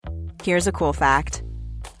Here's a cool fact.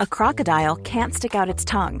 A crocodile can't stick out its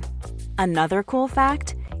tongue. Another cool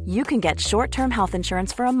fact, you can get short-term health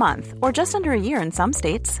insurance for a month or just under a year in some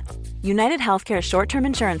states. United Healthcare short-term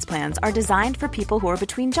insurance plans are designed for people who are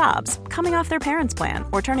between jobs, coming off their parents' plan,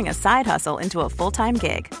 or turning a side hustle into a full-time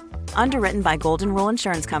gig. Underwritten by Golden Rule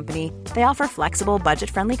Insurance Company, they offer flexible,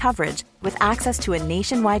 budget-friendly coverage with access to a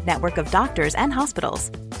nationwide network of doctors and hospitals.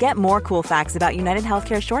 Get more cool facts about United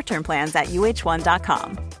Healthcare short-term plans at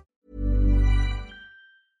uh1.com.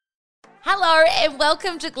 Hello and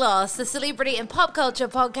welcome to Gloss, the celebrity and pop culture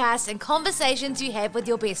podcast and conversations you have with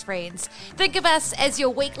your best friends. Think of us as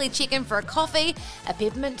your weekly check-in for a coffee, a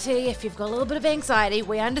peppermint tea if you've got a little bit of anxiety,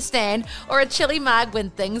 we understand, or a chili mug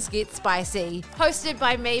when things get spicy. Hosted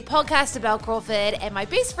by me, podcaster Belle Crawford, and my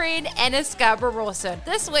best friend Anna Scarborough-Rawson.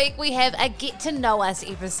 This week we have a Get to Know Us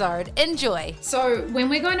episode. Enjoy. So when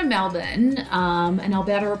we're going to Melbourne, and I'll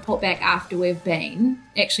be able to report back after we've been,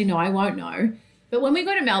 actually no, I won't know. But when we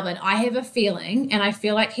go to Melbourne, I have a feeling, and I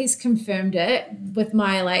feel like he's confirmed it with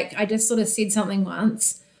my, I just sort of said something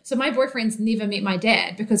once. So my boyfriend's never met my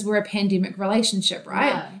dad because we're a pandemic relationship, right?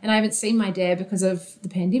 Yeah. And I haven't seen my dad because of the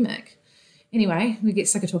pandemic. Anyway, we get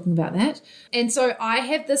sick of talking about that. And so I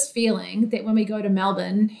have this feeling that when we go to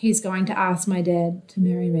Melbourne, he's going to ask my dad to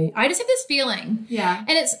marry me. I just have this feeling. Yeah. And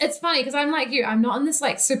it's funny because I'm like you. I'm not in this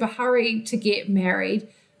super hurry to get married,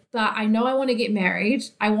 but I know I want to get married.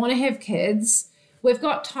 I want to have kids. We've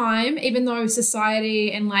got time, even though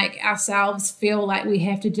society and ourselves feel like we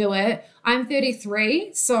have to do it. I'm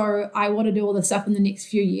 33, so I want to do all this stuff in the next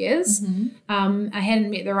few years. Mm-hmm. I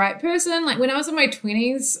hadn't met the right person. When I was in my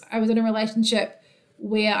 20s, I was in a relationship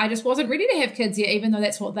where I just wasn't ready to have kids yet, even though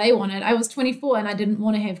that's what they wanted. I was 24 and I didn't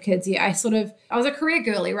want to have kids yet. I was a career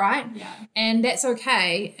girly, right? Yeah. And that's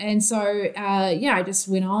okay. And so, I just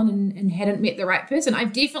went on and hadn't met the right person.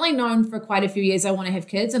 I've definitely known for quite a few years I want to have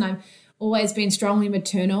kids, and I've always been strongly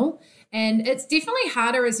maternal. And it's definitely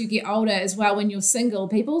harder as you get older as well. When you're single,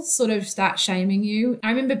 people sort of start shaming you. I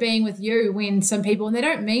remember being with you when some people, and they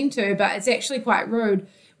don't mean to, but it's actually quite rude,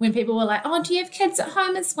 when people were like, oh, do you have kids at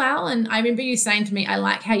home as well? And I remember you saying to me, I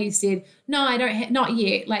like how you said, no, I don't, not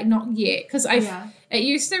yet, not yet. Because it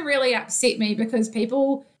used to really upset me because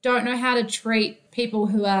people don't know how to treat people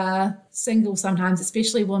who are single sometimes,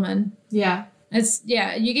 especially women. Yeah.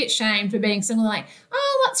 You get shamed for being single,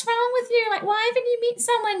 oh, what's wrong with you? Why haven't you met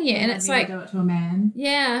someone yet? And it's do it to a man.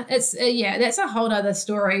 Yeah, it's that's a whole other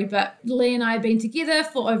story. But Lee and I have been together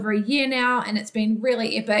for over a year now, and it's been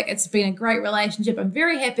really epic. It's been a great relationship. I'm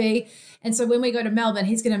very happy. And so when we go to Melbourne,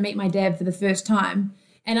 he's going to meet my dad for the first time.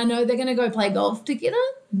 And I know they're going to go play golf together.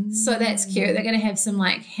 So that's cute. They're going to have some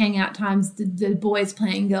hangout times, the boys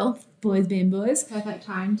playing golf. Boys being boys. Perfect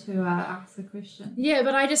time to ask a question. Yeah,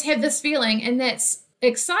 but I just have this feeling, and that's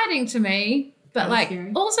exciting to me, but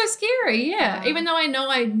scary. Also scary, yeah. Even though I know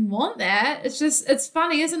I want that, it's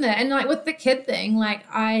funny, isn't it? And with the kid thing,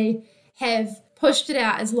 I have pushed it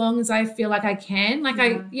out as long as I feel like I can.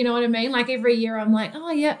 You know what I mean? Every year I'm oh,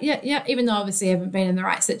 yeah, even though obviously I haven't been in the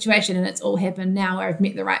right situation and it's all happened now where I've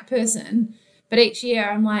met the right person. But each year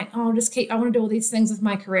I'm I want to do all these things with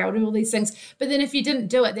my career. I'll do all these things. But then if you didn't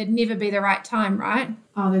do it, there'd never be the right time, right?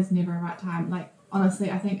 Oh, there's never a right time. Honestly,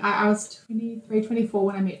 I think I was 23, 24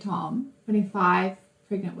 when I met Tom, 25,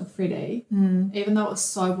 pregnant with Freddie. Even though it was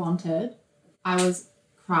so wanted, I was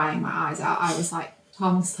crying my eyes out. I was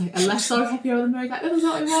Tom was I'm so happy over the moon. This is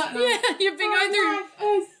what we want. You've been going through.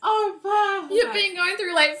 You've been going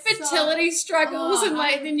through fertility struggles, and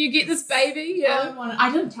then you get this baby. Yeah. I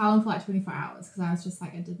didn't tell him for 24 hours because I was just I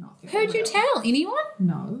did not feel. Who'd you tell? Anyone?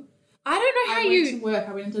 No. I don't know how I went to work.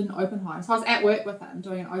 I went and did an open home. So I was at work with him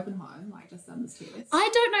doing an open home, just done this test. I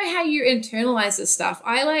don't know how you internalize this stuff.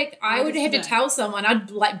 I would have to tell someone. I'd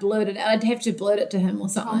blurt it out. I'd have to blurt it to him or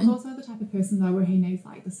something. Tom's also the type of person though where he needs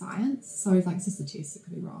the science. So he's it's just a test, it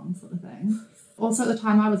could be wrong sort of thing. Also at the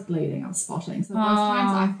time I was bleeding, I was spotting. So those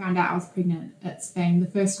times I found out I was pregnant, it's been the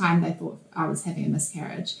first time they thought I was having a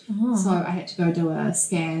miscarriage. So I had to go do a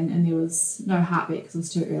scan and there was no heartbeat because it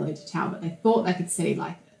was too early to tell, but they thought they could see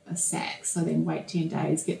a sac. So then wait 10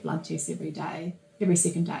 days, get blood tests every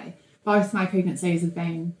second day. Both my pregnancies have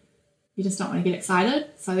been, you just don't want to get excited.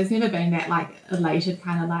 So there's never been that elated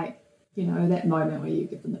kind of that moment where you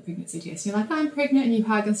give them the pregnancy test. You're I'm pregnant and you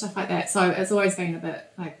hug and stuff like that. So it's always been a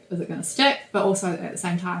bit is it going to stick? But also at the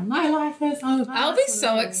same time, my life is over. I'll be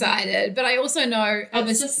so excited. But I also know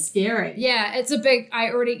it's just scary. Yeah, it's a big,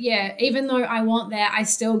 even though I want that, I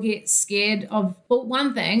still get scared of,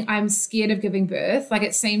 one thing, I'm scared of giving birth.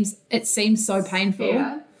 It seems so painful.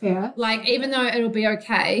 Yeah. Fair. Like, even though it'll be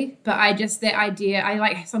okay, but that idea, I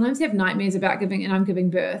like sometimes have nightmares about I'm giving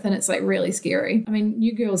birth, and it's like really scary. I mean,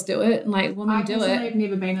 you girls do it, and like women do it. I've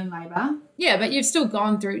never been in labour. Yeah, but you've still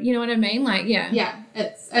gone through, you know what I mean? Like, yeah. Yeah,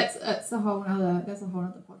 it's a whole other, there's a whole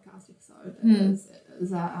other podcast episode.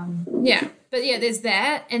 Yeah, but yeah, there's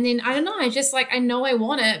that. And then, I don't know, I just like, I know I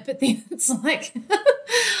want it, but then it's like,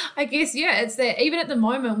 I guess, yeah, it's that even at the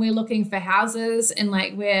moment we're looking for houses and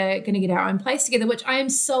like we're going to get our own place together, which I am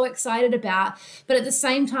so excited about. But at the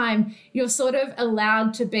same time, you're sort of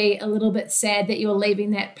allowed to be a little bit sad that you're leaving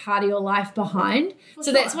that part of your life behind.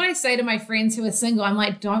 So that's what I say to my friends who are single. I'm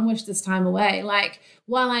like, don't wish this time away. Like,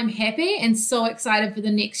 while I'm happy and so excited for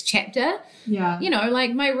the next chapter, you know,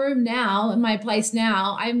 like my room now and my place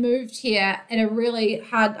now, I moved here at a really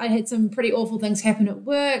hard, I had some pretty awful things happen at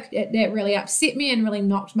work that really upset me and really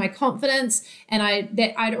knocked my confidence. And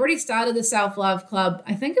I'd already started the self-love club.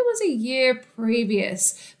 I think it was a year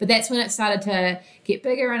previous, but that's when it started to get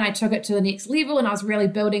bigger and I took it to the next level and I was really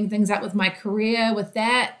building things up with my career with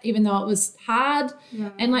that, even though it was hard. Yeah.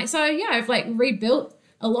 And like, so yeah, I've like rebuilt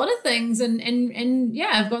a lot of things and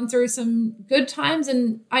yeah, I've gone through some good times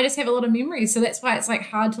and I just have a lot of memories. So that's why it's like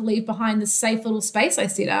hard to leave behind this safe little space I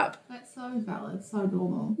set up. That's so valid, so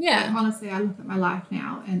normal. Yeah. Like, honestly, I look at my life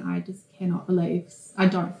now and I just cannot believe I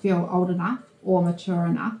don't feel old enough or mature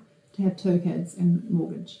enough to have 2 kids and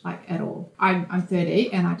mortgage, like at all. I'm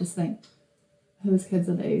 30 and I just think, whose kids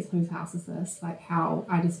are these? Whose house is this? Like how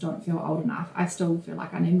I just don't feel old enough. I still feel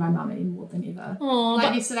like I need my mummy more than ever. Aww,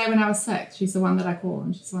 like yesterday when I was sick, she's the one that I call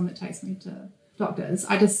and she's the one that takes me to doctors.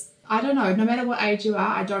 I don't know, no matter what age you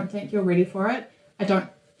are, I don't think you're ready for it. I don't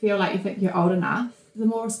feel like you think you're old enough. The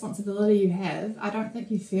more responsibility you have, I don't think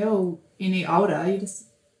you feel any older. You just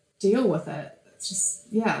deal with it. It's just,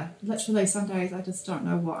 yeah, literally some days I just don't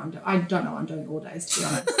know what I'm doing. I don't know what I'm doing all days, to be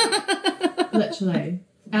honest. Literally.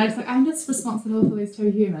 And I just like, I'm just responsible for these 2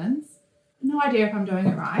 humans. No idea if I'm doing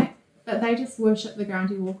it right, but they just worship the ground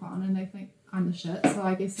you walk on and they think I'm the shit. So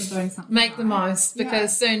I guess they're doing something Make right. the most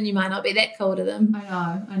because soon you might not be that cool to them.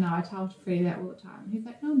 I know. I tell Freddie that all the time. He's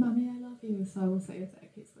like, no, mummy, I love you. So we'll see if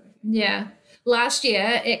that keeps working. Yeah. Last year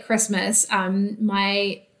at Christmas,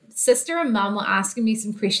 my sister and mum were asking me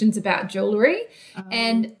some questions about jewellery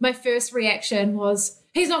and my first reaction was,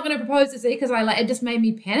 he's not going to propose to me because it just made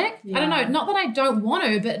me panic. Yeah. I don't know, not that I don't want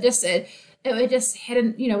to, but just it just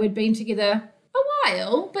hadn't, you know, we'd been together a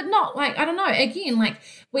while, but not like, I don't know, again, like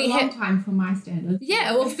we had a long time for my standards.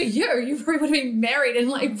 Yeah, well for you probably would have been married and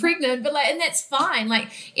like pregnant, but like, and that's fine. Like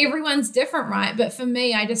everyone's different, right? But for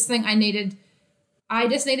me, I just think I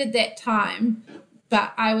just needed that time.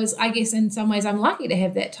 But I guess in some ways I'm lucky to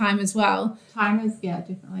have that time as well. Time is, yeah,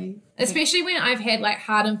 definitely. Especially when I've had like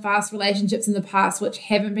hard and fast relationships in the past which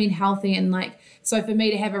haven't been healthy, and like, so for me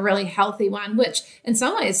to have a really healthy one, which in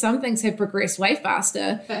some ways some things have progressed way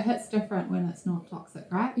faster. But it hits different when it's not toxic,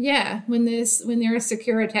 right? Yeah, when they're a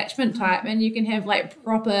secure attachment type and you can have like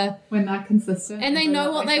proper... When they're consistent. And they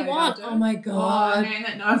know what they want. Oh my God. Oh man,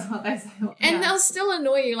 that knows what they say. And they'll still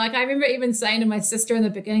annoy you. Like I remember even saying to my sister in the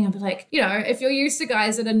beginning, I'd be like, you know, if you're used to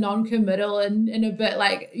guys that are non-committal and a bit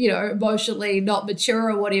like, you know, emotionally not mature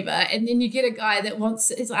or whatever, and then you get a guy that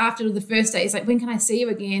it's after the first day, he's like, when can I see you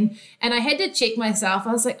again? And I had to check myself.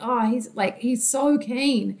 I was like, oh, he's so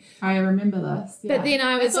keen. I remember this. Yeah. But then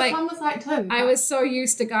I was like, Tom was like too. I was so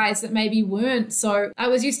used to guys that maybe weren't. So I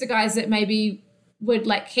was used to guys that maybe would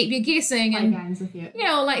like keep you guessing and games with you. You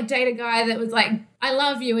know, like date a guy that was like, I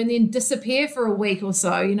love you, and then disappear for a week or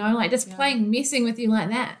so, you know, like just messing with you like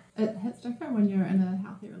that. It hits different when you're in a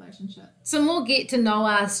healthy relationship. Some more get to know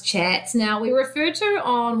us chats. Now, we referred to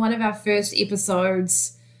on one of our first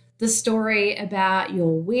episodes the story about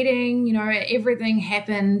your wedding, you know, everything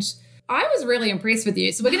happened. I was really impressed with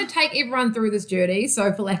you. So we're going to take everyone through this journey.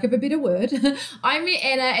 So for lack of a better word, I met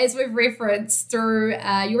Anna, as we've referenced, through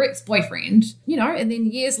your ex-boyfriend, you know, and then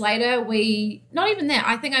years later not even that.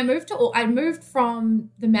 I think I moved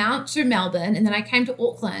from the Mount to Melbourne, and then I came to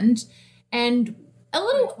Auckland, and a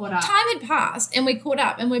little time had passed and we caught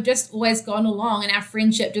up, and we've just always gone along, and our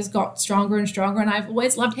friendship just got stronger and stronger, and I've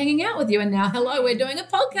always loved hanging out with you, and now, hello, we're doing a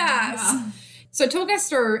podcast. Yeah. So talk us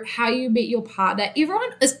through how you met your partner.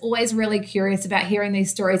 Everyone is always really curious about hearing these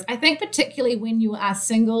stories. I think particularly when you are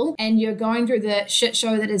single and you're going through the shit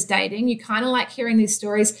show that is dating, you kind of like hearing these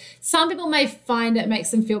stories. Some people may find it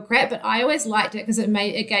makes them feel crap, but I always liked it because it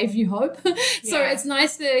gave you hope. So it's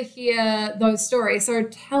nice to hear those stories. So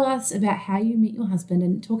tell us about how you met your husband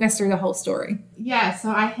and talk us through the whole story. Yeah, so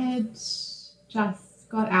I had just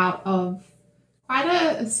got out of quite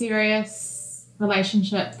a serious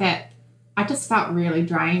relationship that I just felt really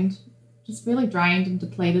drained just really drained and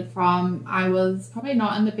depleted from. I was probably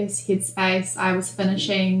not in the best headspace. I was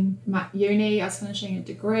finishing my uni, I was finishing a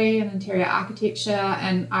degree in interior architecture,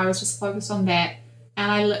 and I was just focused on that.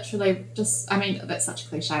 And I literally just, I mean, that's such a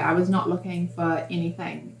cliche. I was not looking for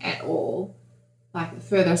anything at all, like the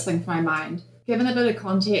furthest thing from my mind. Given a bit of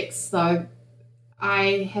context, though,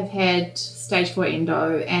 I have had stage 4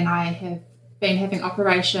 endo, and I have been having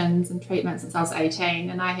operations and treatment since I was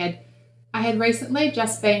 18, and I had recently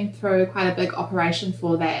just been through quite a big operation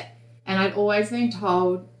for that, and I'd always been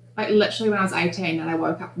told, like literally when I was 18 and I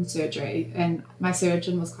woke up from surgery, and my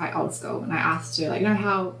surgeon was quite old school, and I asked her, like,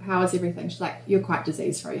 how is everything? She's like, you're quite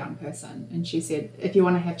diseased for a young person, and she said, if you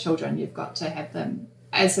want to have children, you've got to have them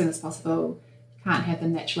as soon as possible. You can't have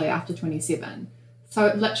them naturally after 27.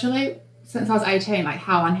 So literally since I was 18, like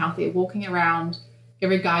how unhealthy, walking around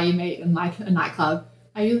every guy you meet in like a nightclub,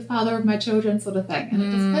 are you the father of my children, sort of thing. And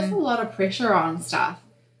it just puts a lot of pressure on stuff.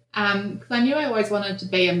 Because I knew I always wanted to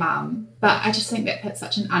be a mum, but I just think that puts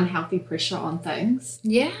such an unhealthy pressure on things.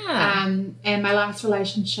 Yeah. And my last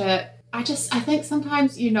relationship, I think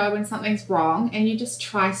sometimes you know when something's wrong, and you just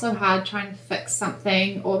try so hard trying to fix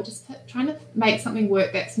something, or just trying to make something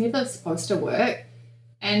work that's never supposed to work.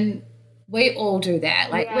 And we all do that.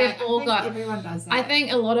 Like, yeah, we've all got, everyone does that. I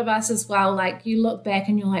think a lot of us as well, like you look back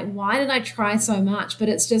and you're like, why did I try so much? But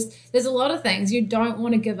it's just, there's a lot of things you don't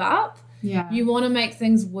want to give up. Yeah. You want to make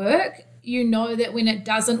things work. You know that when it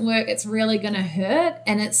doesn't work, it's really going to hurt.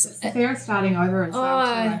 And it's the fear of starting over as well,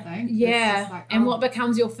 too, I think. Yeah. Like, and what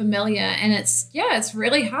becomes your familiar. And it's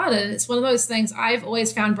really hard. And it's one of those things, I've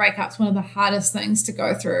always found breakups one of the hardest things to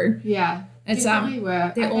go through. Yeah. It's definitely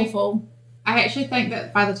were. They're awful. I actually think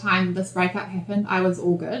that by the time this breakup happened, I was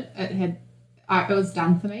all good. It was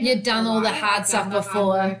done for me. You'd done all the hard stuff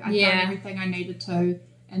before. I'd done everything I needed to.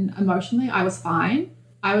 And emotionally, I was fine.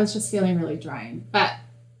 I was just feeling really drained. But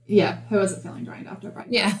yeah, who isn't feeling drained after a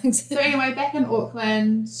breakup? Yeah. So anyway, back in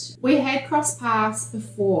Auckland, we had crossed paths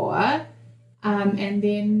before. And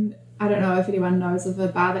then, I don't know if anyone knows of a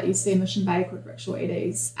bar that used to be in Mission Bay called Rickshaw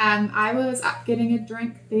Eddies. I was up getting a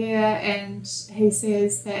drink there, and he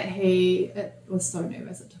says that it was so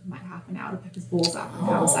nervous, it took him like half an hour to pick his balls up and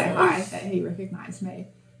go and say hi, that he recognised me.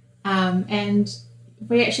 And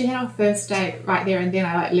we actually had our first date right there and then.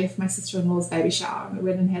 I like left my sister-in-law's baby shower and we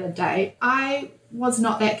went and had a date. I was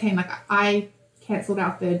not that keen. Like, I cancelled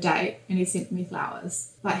our third date and he sent me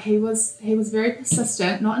flowers. But he was very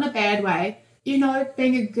persistent, not in a bad way. You know,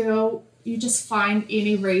 being a girl, you just find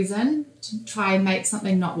any reason to try and make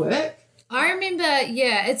something not work. I remember,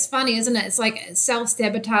 it's funny, isn't it? It's like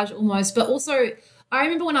self-sabotage almost, but also I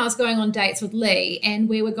remember when I was going on dates with Lee and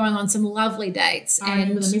we were going on some lovely dates. I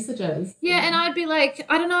remember the messages. Yeah, and I'd be like,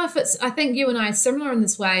 I don't know if I think you and I are similar in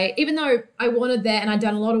this way, even though I wanted that and I'd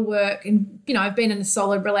done a lot of work and, you know, I've been in a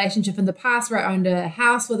solid relationship in the past where I owned a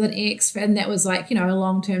house with an ex and that was like, you know, a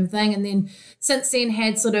long-term thing. And then since then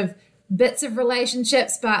had sort of bits of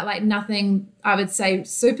relationships, but like nothing, I would say,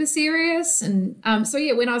 super serious. And so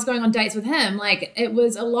yeah, when I was going on dates with him, like it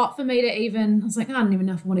was a lot for me to even, I was like, I don't even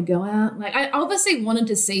know if I want to go out. Like I obviously wanted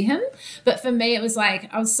to see him, but for me it was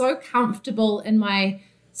like I was so comfortable in my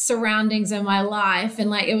surroundings in my life, and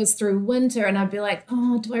like it was through winter and I'd be like,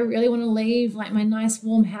 oh, do I really want to leave like my nice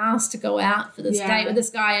warm house to go out for this date with this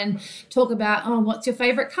guy and talk about, oh, what's your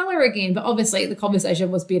favorite color again? But obviously the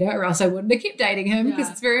conversation was better or else I wouldn't have kept dating him because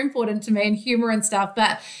it's very important to me and humor and stuff.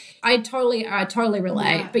 But I totally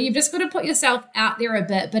relate. But you've just got to put yourself out there a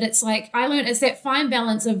bit. But it's like I learned, it's that fine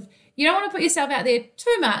balance of you don't want to put yourself out there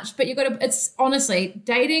too much, but you've got to, it's honestly,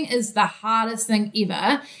 dating is the hardest thing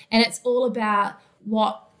ever, and it's all about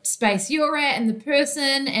what space you're at and the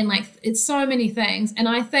person, and like it's so many things. And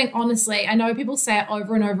I think honestly, I know people say it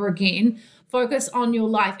over and over again, focus on your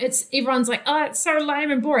life. Everyone's like, oh, it's so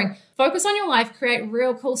lame and boring. Focus on your life, create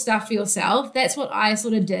real cool stuff for yourself. That's what I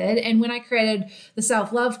sort of did. And when I created the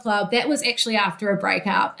Self-Love Club, that was actually after a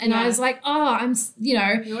breakup. And I was like, oh, you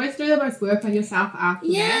always do the most work on yourself after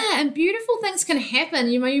that. Yeah, and beautiful things can happen.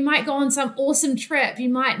 You might go on some awesome trip. You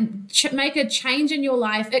might make a change in your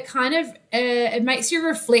life. It kind of, it makes you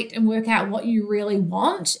reflect and work out what you really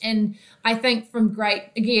want. And I think from great,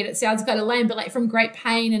 again, it sounds kind of lame, but like from great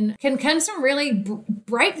pain and can come some really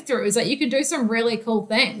breakthroughs. Like you can do some really cool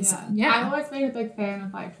things. Yeah. I've always been a big fan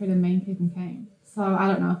of like treating mean keeping keen. So I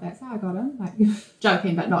don't know if that's how I got him. Like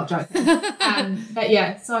joking, but not joking. But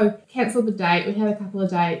yeah, so cancelled the date. We had a couple of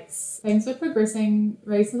dates. Things were progressing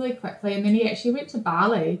reasonably quickly, and then he actually went to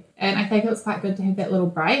Bali, and I think it was quite good to have that little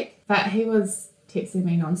break. But he was texting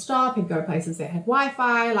me non-stop. He'd go places that had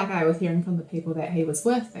Wi-Fi. Like I was hearing from the people that he was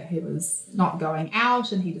with that he was not going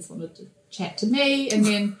out and he just wanted to chat to me. And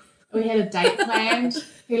then we had a date planned.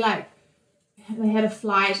 He like they had a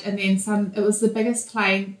flight, and then it was the biggest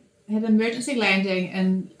plane. It had an emergency landing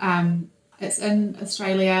in it's in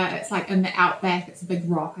Australia. It's like in the outback. It's a big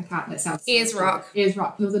rock. That sounds Ayers Rock. Ayers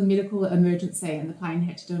Rock. There was a medical emergency, and the plane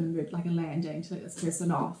had to do a landing to let this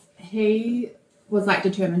person off. He was like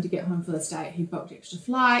determined to get home for this date. He booked extra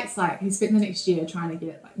flights. Like he spent the next year trying to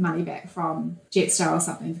get like money back from Jetstar or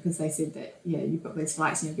something, because they said that you book these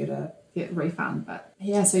flights and you'll get a refund. But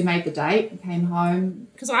yeah, so he made the date, came home.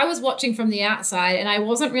 Because I was watching from the outside and I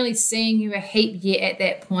wasn't really seeing you a heap yet at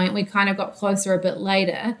that point. We kind of got closer a bit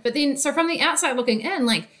later. But then, so from the outside looking in,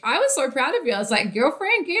 like, I was so proud of you. I was like,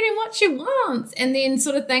 girlfriend, get him what she wants. And then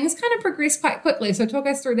sort of things kind of progressed quite quickly. So talk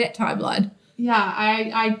us through that timeline. Yeah,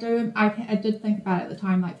 I did think about it at the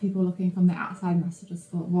time, like people looking from the outside must have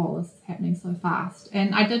just thought, whoa, this is happening so fast.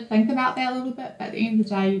 And I did think about that a little bit, but at the end of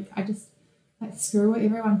the day, I just, like, screw what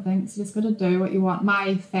everyone thinks. You just got to do what you want.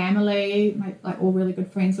 My family, all really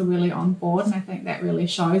good friends were really on board, and I think that really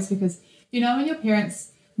shows, because, when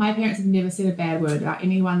my parents have never said a bad word about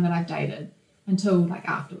anyone that I've dated until like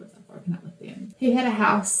afterwards I've broken up with them. He had a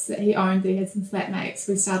house that he owned, that he had some flatmates.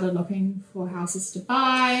 We started looking for houses to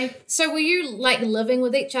buy. So were you like living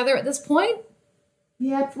with each other at this point?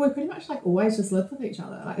 Yeah, we pretty much like always just lived with each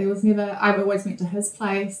other. Like there was never, I always went to his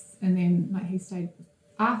place, and then like he stayed with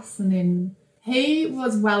us, and then he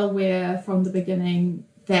was well aware from the beginning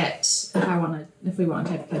that if we wanted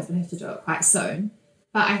to have kids, we'd have to do it quite soon.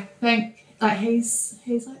 But I think like he's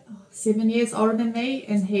like 7 years older than me,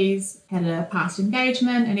 and he's had a past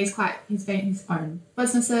engagement, and he's been his own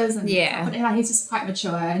businesses, and he's just quite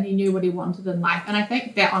mature, and he knew what he wanted in life. And I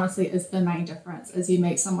think that honestly is the main difference, is you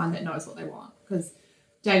meet someone that knows what they want. Because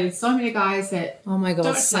dated so many guys that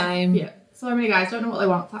same. So many guys don't know what they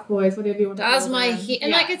want. Fuck boys, whatever you want. Does my head.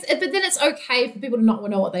 And but then it's okay for people to not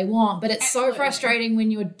know what they want. But it's Absolutely. So frustrating when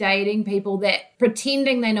you're dating people that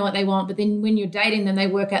pretending they know what they want, but then when you're dating them, they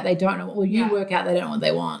work out they don't know, or you work out they don't know what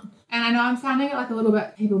they want. And I know I'm sounding it like a little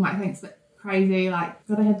bit, people might think it's a bit crazy, like,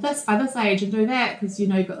 gotta have this by this age and do that, because,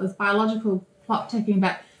 you've got this biological clock ticking,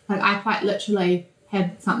 but like I quite literally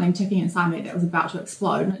had something ticking inside me that was about to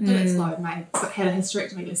explode, and it did explode, and I had a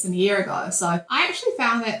hysterectomy less than a year ago. So I actually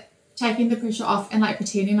found that taking the pressure off and like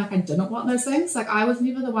pretending like I didn't want those things, like I was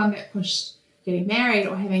never the one that pushed getting married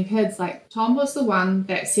or having kids. Like Tom was the one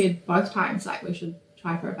that said both times like we should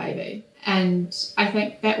try for a baby, and I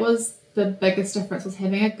think that was the biggest difference, was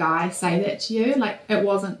having a guy say that to you. Like it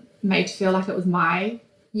wasn't made to feel like it was my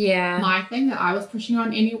thing that I was pushing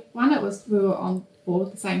on anyone. It was, we were on board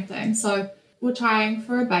with the same thing. So we're trying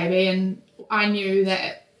for a baby, and I knew that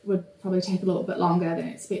it would probably take a little bit longer than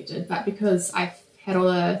expected, but because I had all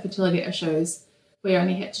the fertility issues, we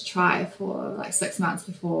only had to try for like 6 months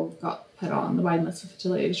before we got put on the waiting list for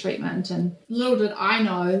fertility treatment. And little did I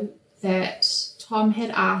know that Tom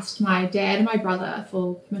had asked my dad and my brother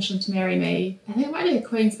for permission to marry me. I think it might be a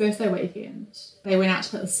Queen's birthday weekend. They went out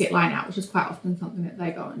to put the set line out, which is quite often something that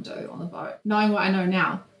they go and do on the boat. Knowing what I know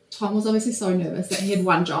now, Tom was obviously so nervous that he had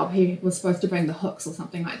one job. He was supposed to bring the hooks or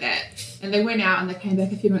something like that. And they went out and they came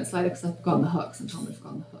back a few minutes later because they'd forgotten the hooks, and Tom had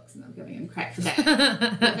forgotten the hooks, and they were giving him crap for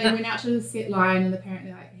that. But they went out to the set line, and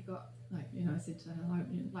apparently he got, said to him,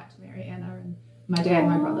 I'd like to marry Anna. And my dad and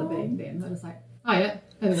my brother being them, they was like, oh yeah,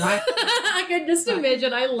 that'd be right. I can just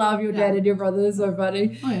imagine. I love your dad and your brother. They're so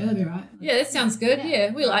funny. Oh yeah, that'd be right. Yeah, that sounds good.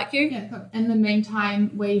 Yeah, we like you. Yeah, cool. In the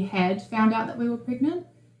meantime, we had found out that we were pregnant.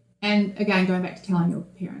 And again, going back to telling your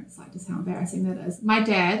parents, like, just how embarrassing that is. My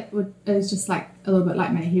dad is just like a little bit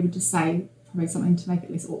like me. He would just say probably something to make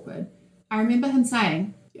it less awkward. I remember him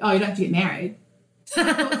saying, oh, you don't have to get married.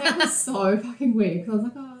 I thought that was so fucking weird, because I was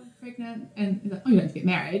like, oh, I'm pregnant. And he's like, oh, you don't have to get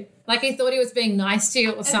married. Like he thought he was being nice to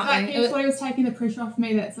you or something. He thought he was taking the pressure off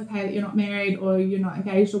me, that it's okay that you're not married or you're not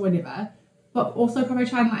engaged or whatever. But also probably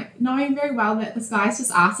trying to knowing very well that this guy's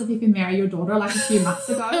just asked if he can marry your daughter like a few months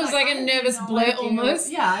ago. It was like a nervous blurt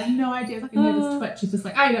almost. Yeah, I had no idea. It was like a nervous twitch. He's just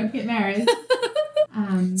like, oh, you don't get married.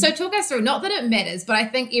 So talk us through, not that it matters, but I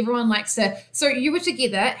think everyone likes to. So you were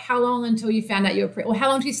together, how long until you found out you were pregnant? Or how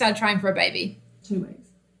long until you started trying for a baby? 2 weeks.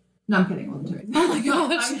 No, I'm kidding, more than 2 weeks. Oh my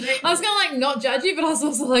gosh. I was going to not judge you, but I was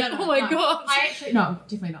also like, oh my gosh. No,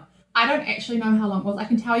 definitely not. I don't actually know how long it was. I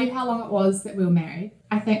can tell you how long it was that we were married.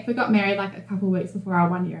 I think we got married like a couple of weeks before our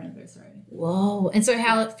 1 year anniversary. Whoa. And so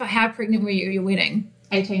how pregnant were you at your wedding?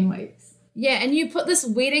 18 weeks. Yeah, and you put this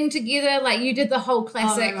wedding together, like you did the whole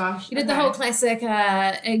classic. Oh my gosh. You did the whole classic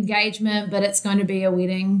engagement, but it's going to be a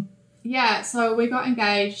wedding. Yeah, so we got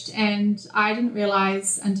engaged, and I didn't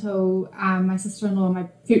realise until my sister-in-law, my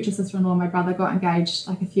future sister-in-law, and my brother got engaged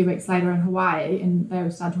like a few weeks later in Hawaii, and they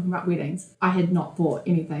started talking about weddings. I had not thought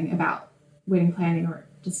anything about wedding planning, or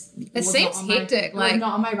just It seems hectic. It was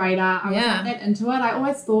not on my radar. I was not that into it. I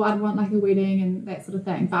always thought I'd want like a wedding and that sort of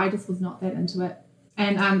thing, but I just was not that into it.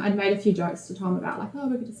 And I'd made a few jokes to Tom about like, oh,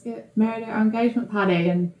 we could just get married at our engagement party,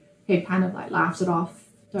 and he kind of like laughed it off.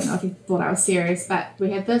 Don't know if he thought I was serious, but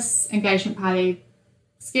we had this engagement party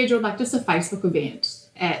scheduled, like just a Facebook event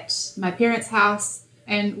at my parents' house,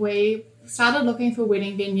 and we started looking for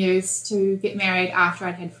wedding venues to get married after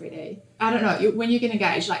I'd had Freddie. I don't know, when you get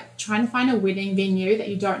engaged, like trying to find a wedding venue that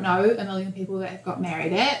you don't know a million people that have got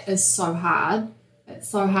married at is so hard. It's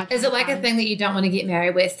so hard. Is it like a thing that you don't want to get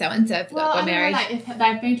married with so-and-so if well, got married? Like if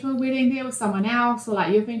they've been to a wedding there with someone else, or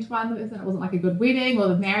like you've been to one and it wasn't like a good wedding, or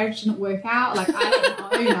the marriage didn't work out, like I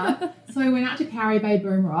don't know, you know. So we went out to Carrie Bay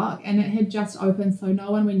Boom Rock, and it had just opened, so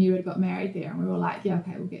no one we knew had got married there, and we were like, yeah,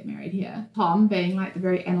 okay, we'll get married here. Tom, being like the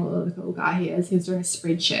very analytical guy he is, he was doing a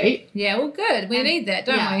spreadsheet. Yeah, well, good. We need that,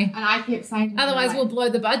 don't we? And I kept saying to him, otherwise like, we'll blow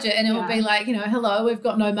the budget, and it will be like, you know, hello, we've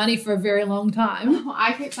got no money for a very long time.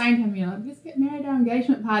 I kept saying to him, you know, let's get married at our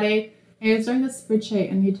engagement party. And he was doing this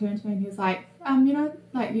spreadsheet, and he turned to me and he was like, you know,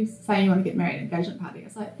 like you saying you want to get married at an engagement party. I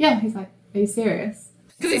was like, yeah. He's like, are you serious?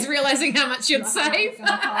 Because he's realising how much you'd save. And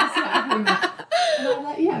I was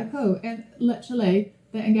like, yeah, cool. And literally,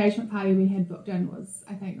 the engagement party we had booked in was,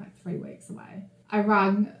 I think, like 3 weeks away. I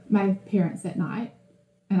rang my parents that night,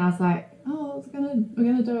 and I was like, oh, we're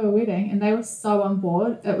gonna do a wedding, and they were so on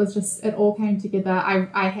board. It was just, it all came together.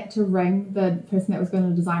 I had to ring the person that was going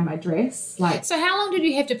to design my dress. Like, so how long did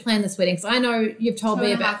you have to plan this wedding? Because I know you've told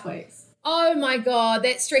me about 2.5 weeks. Oh my God,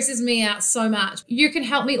 that stresses me out so much. You can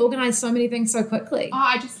help me organise so many things so quickly. Oh,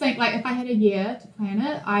 I just think like if I had a year to plan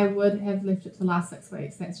it, I would have left it to the last 6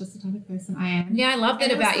 weeks. That's just the type of person I am. Yeah, I love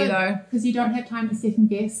that about you though. Because you don't have time to second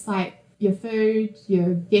guess like your food,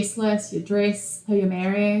 your guest list, your dress, who you're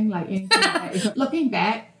marrying, like anything like that. Looking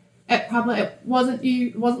back, it wasn't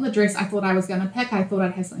the dress I thought I was going to pick. I thought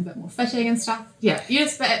I'd have something a bit more fitting and stuff. Yeah,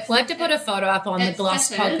 yes, but we'll have to put a photo up on the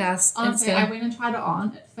Gloss podcast. Honestly, I went and tried it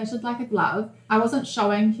on. It fitted like a glove. I wasn't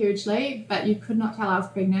showing hugely, but you could not tell I was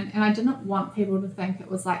pregnant, and I didn't want people to think it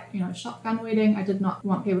was like, you know, shotgun wedding. I did not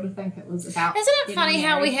want people to think it was about. Isn't it funny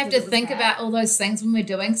how we have to think about all those things when we're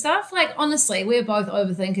doing stuff? Like, honestly, we're both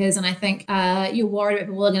overthinkers, and I think you're worried about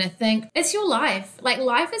people are going to think. It's your life. Like,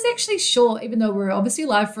 life is actually short, even though we're obviously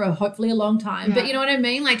alive for hopefully a long time. Yeah. But you know what I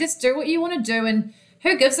mean? Like, just do what you want to do, and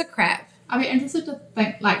who gives a crap? I'd be interested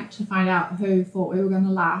to find out who thought we were going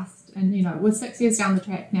to last. And, you know, we're 6 years down the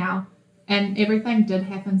track now, and everything did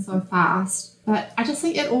happen so fast. But I just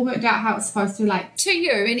think it all worked out how it's supposed to, like. To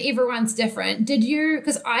you, and everyone's different. Did you,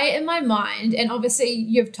 because in my mind, and obviously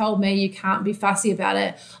you've told me you can't be fussy about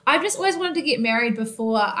it, I've just always wanted to get married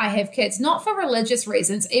before I have kids, not for religious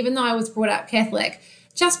reasons, even though I was brought up Catholic.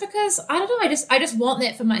 Just because, I don't know, I just want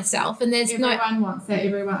that for myself. And there's everyone wants that.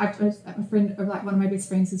 Everyone. A friend of like one of my best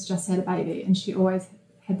friends has just had a baby, and she always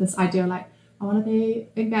had this idea like, I want to be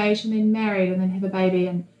engaged and then married and then have a baby.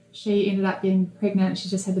 And she ended up getting pregnant. She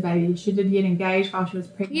just had the baby. She did get engaged while she was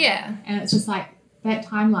pregnant. Yeah. And it's just like that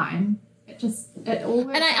timeline. It all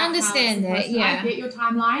works. And I understand that. Yeah. I get your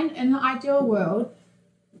timeline. In the ideal world,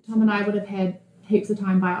 Tom and I would have had heaps of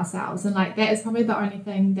time by ourselves, and like that is probably the only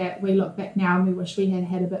thing that we look back now and we wish we had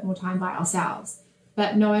had a bit more time by ourselves.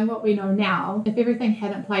 But knowing what we know now, if everything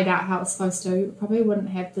hadn't played out how it's supposed to, we probably wouldn't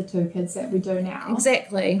have the 2 kids that we do now.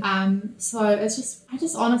 Exactly. So it's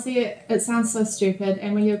just honestly, it sounds so stupid,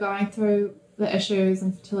 and when you're going through the issues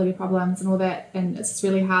and fertility problems and all that, and it's just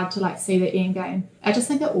really hard to like see the end game. I just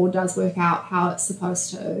think it all does work out how it's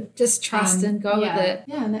supposed to. Just trust and go with it.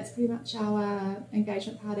 Yeah, and that's pretty much our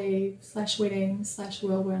engagement party / wedding /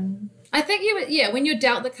 whirlwind. I think when you're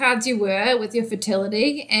dealt the cards you were with your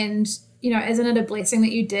fertility, and you know, isn't it a blessing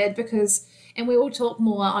that you did? Because, and we will talk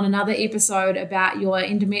more on another episode about your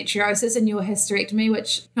endometriosis and your hysterectomy,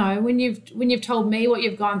 which, you know, when you've told me what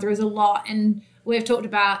you've gone through is a lot, and we've talked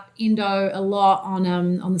about endo a lot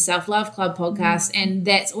on the Self Love Club podcast, and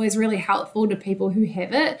that's always really helpful to people who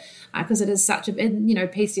have it, because it is such a, you know,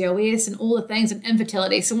 PCOS and all the things and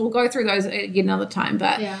infertility. So we'll go through those again another time.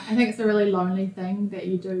 But yeah, I think it's a really lonely thing that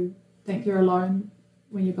you do think you're alone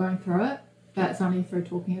when you're going through it, but it's only through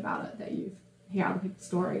talking about it that you hear other people's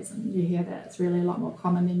stories, and you hear that it's really a lot more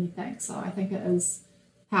common than you think. So I think it is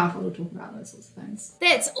powerful to talk about those sorts of things.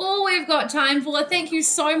 That's all we've got time for. Thank you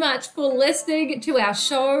so much for listening to our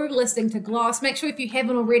show, listening to Gloss. Make sure if you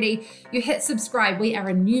haven't already, you hit subscribe. We are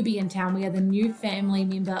a newbie in town. We are the new family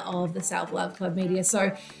member of the Self Love Club Media.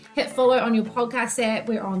 So hit follow on your podcast app.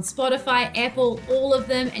 We're on Spotify, Apple, all of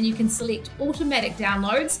them, and you can select automatic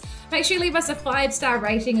downloads. Make sure you leave us a 5-star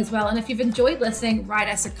rating as well. And if you've enjoyed listening, write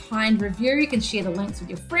us a kind review. You can share the links with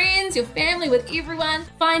your friends, your family, with everyone.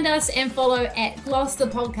 Find us and follow at Gloss the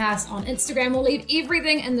Podcast on Instagram. We'll leave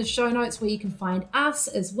everything in the show notes where you can find us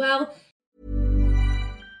as well.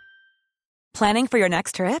 Planning for your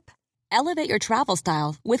next trip? Elevate your travel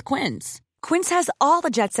style with Quince. Quince has all the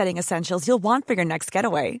jet-setting essentials you'll want for your next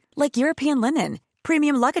getaway, like European linen,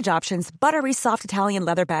 premium luggage options, buttery soft Italian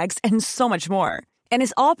leather bags, and so much more. And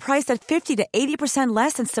is all priced at 50 to 80%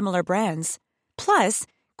 less than similar brands. Plus,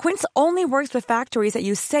 Quince only works with factories that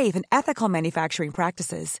use safe and ethical manufacturing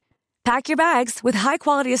practices. Pack your bags with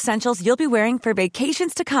high-quality essentials you'll be wearing for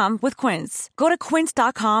vacations to come with Quince. Go to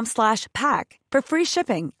quince.com/pack for free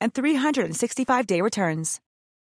shipping and 365-day returns.